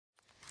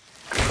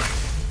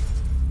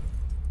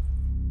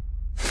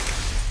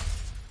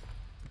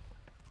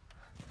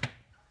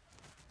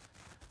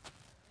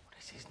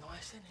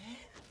What's in here?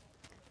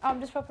 Oh, I'm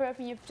just proper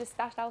hoping you've just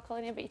stashed alcohol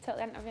in here, but you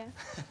totally haven't, have you?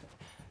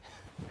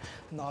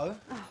 No. Oh,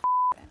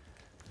 I'm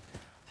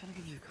trying to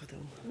give you a cuddle.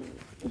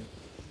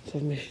 So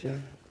I've missed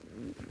you.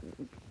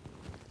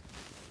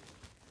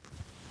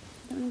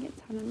 I don't want to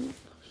get tan on you.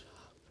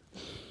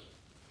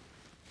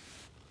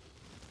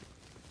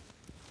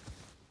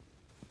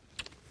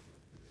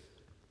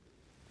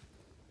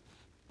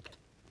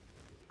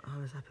 I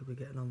was happy we're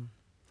getting on.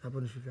 I'll be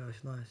honest with you,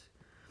 it's nice.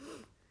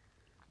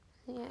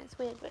 Yeah, it's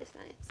weird, but it's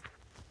nice.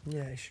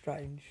 Yeah, it's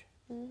strange.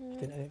 I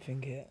didn't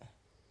think it.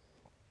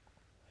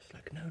 It's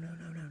like, no.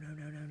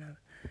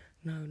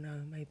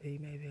 No, maybe,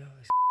 oh,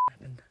 it's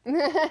happened.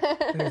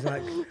 It was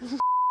like,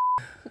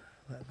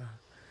 whatever.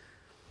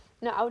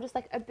 No, I would just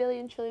like 1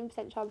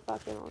 billion-trillion% sure before I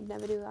came out, I would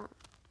never do that.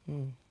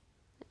 Never.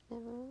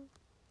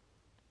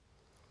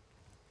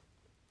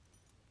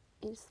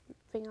 You just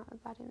bring out the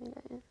bad in me,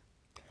 don't you?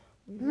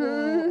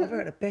 Well, I've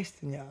heard the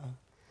best in you.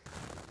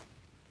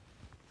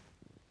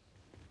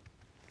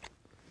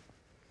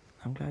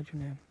 I'm glad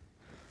you're here.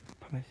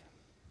 Promise.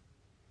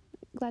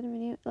 Glad I'm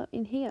in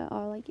here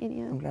or like in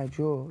here? I'm glad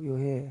you're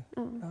here.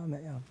 Oh. No, I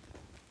met you.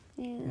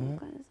 Yeah, I'm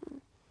glad as well.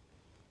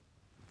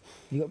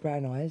 You got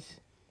brown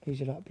eyes.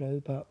 Usually like blue,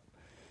 but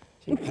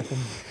see what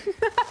happens.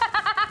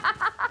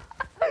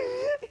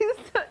 He's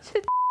such a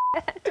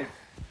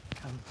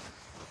Come.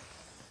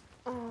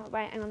 Oh,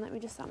 right, hang on, let me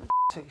just start my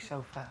Took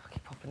yourself out.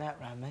 Keep popping out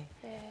round me.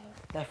 Yeah.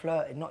 They're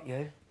flirting, not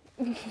you.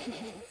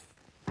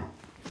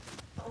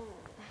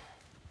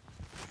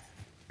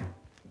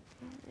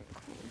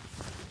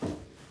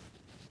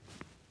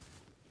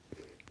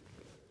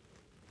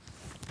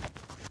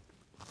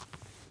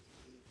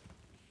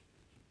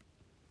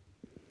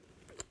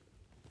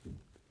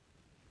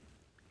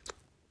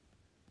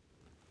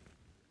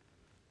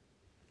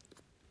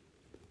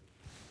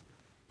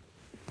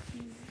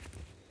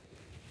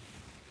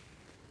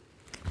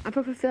 I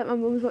probably feel like my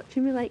mum's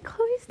watching me like,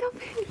 Chloe, stop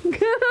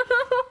it.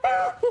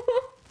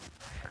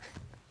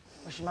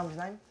 What's your mum's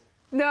name?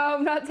 No,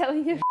 I'm not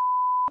telling you.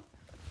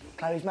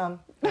 Chloe's mum.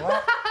 All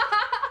right?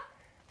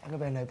 I'm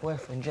gonna be no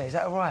boyfriend, yeah. Is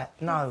that all right?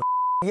 No.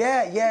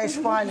 Yeah, it's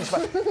fine. It's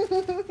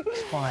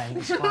fine.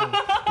 Listen,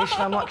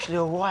 I'm actually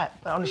all right.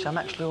 Honestly, I'm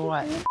actually all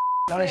right.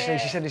 Honestly,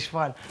 she said it's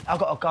fine. I've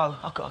got to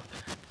go.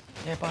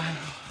 Yeah, bye.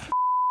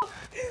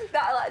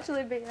 That'll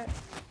actually be it.